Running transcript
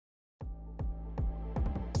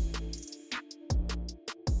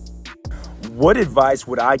What advice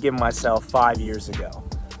would I give myself 5 years ago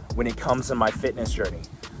when it comes to my fitness journey?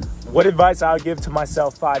 What advice I would give to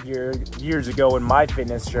myself 5 years ago in my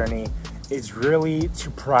fitness journey is really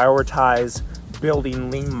to prioritize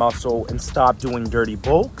building lean muscle and stop doing dirty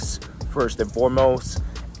bulks first and foremost,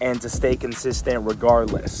 and to stay consistent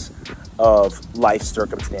regardless of life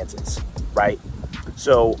circumstances, right?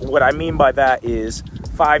 So what I mean by that is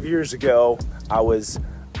 5 years ago, I was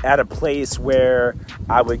at a place where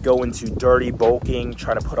I would go into dirty bulking,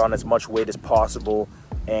 trying to put on as much weight as possible,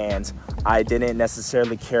 and I didn't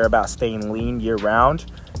necessarily care about staying lean year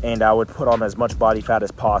round, and I would put on as much body fat as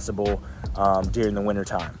possible during the winter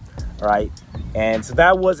time, all right? And so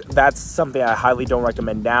that's something I highly don't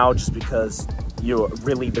recommend now, just because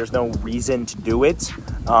there's no reason to do it,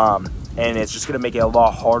 and it's just gonna make it a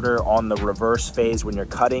lot harder on the reverse phase when you're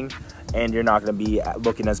cutting, and you're not gonna be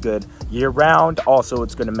looking as good year round. Also,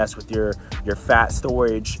 it's gonna mess with your fat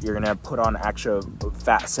storage. You're gonna put on extra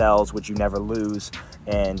fat cells, which you never lose,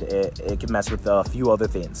 and it can mess with a few other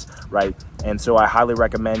things, right? And so I highly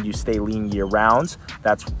recommend you stay lean year round.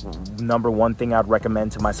 That's number one thing I'd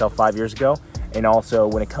recommend to myself 5 years ago. And also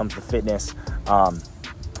when it comes to fitness,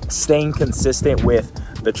 staying consistent with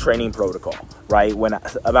the training protocol, right?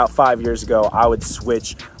 About 5 years ago, I would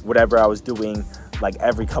switch whatever I was doing like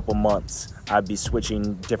every couple months. I'd be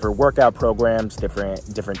switching different workout programs,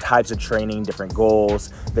 different types of training, different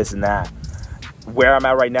goals, this and that. Where I'm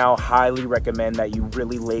at right now, highly recommend that you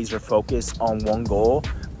really laser focus on one goal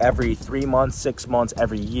every 3 months, 6 months,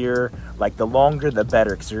 every year. Like the longer the better,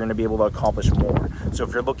 because you're going to be able to accomplish more. So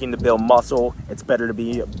if you're looking to build muscle, it's better to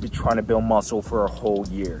be trying to build muscle for a whole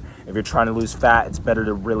year. If you're trying to lose fat, it's better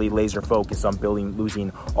to really laser focus on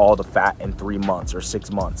losing all the fat in 3 months or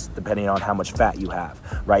 6 months, depending on how much fat you have,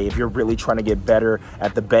 right? If you're really trying to get better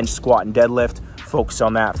at the bench, squat, and deadlift, focus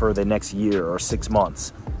on that for the next year or 6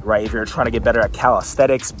 months. Right? If you're trying to get better at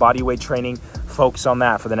calisthenics, body weight training, focus on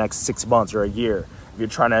that for the next 6 months or a year. If you're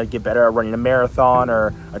trying to get better at running a marathon or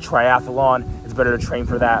a triathlon, it's better to train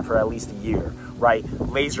for that for at least a year, right?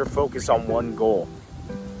 Laser focus on one goal.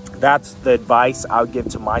 That's the advice I would give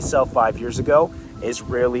to myself 5 years ago, is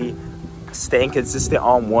really staying consistent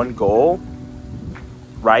on one goal,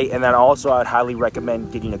 right? And then also I'd highly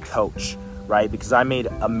recommend getting a coach, right? Because I made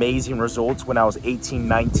amazing results when I was 18,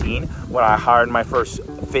 19, when I hired my first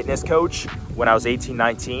fitness coach when I was 18,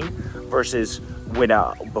 19, versus when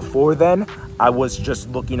before then, I was just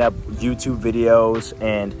looking at YouTube videos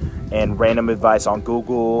and random advice on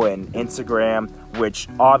Google and Instagram, which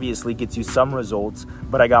obviously gets you some results,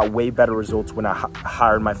 but I got way better results when I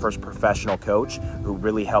hired my first professional coach who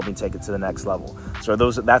really helped me take it to the next level. So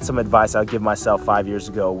that's some advice I'd give myself 5 years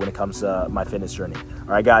ago when it comes to my fitness journey.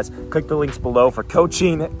 All right, guys, click the links below for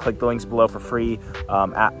coaching, click the links below for free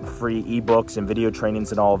ebooks and video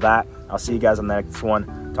trainings and all of that. I'll see you guys on the next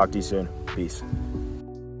one. Talk to you soon. Peace.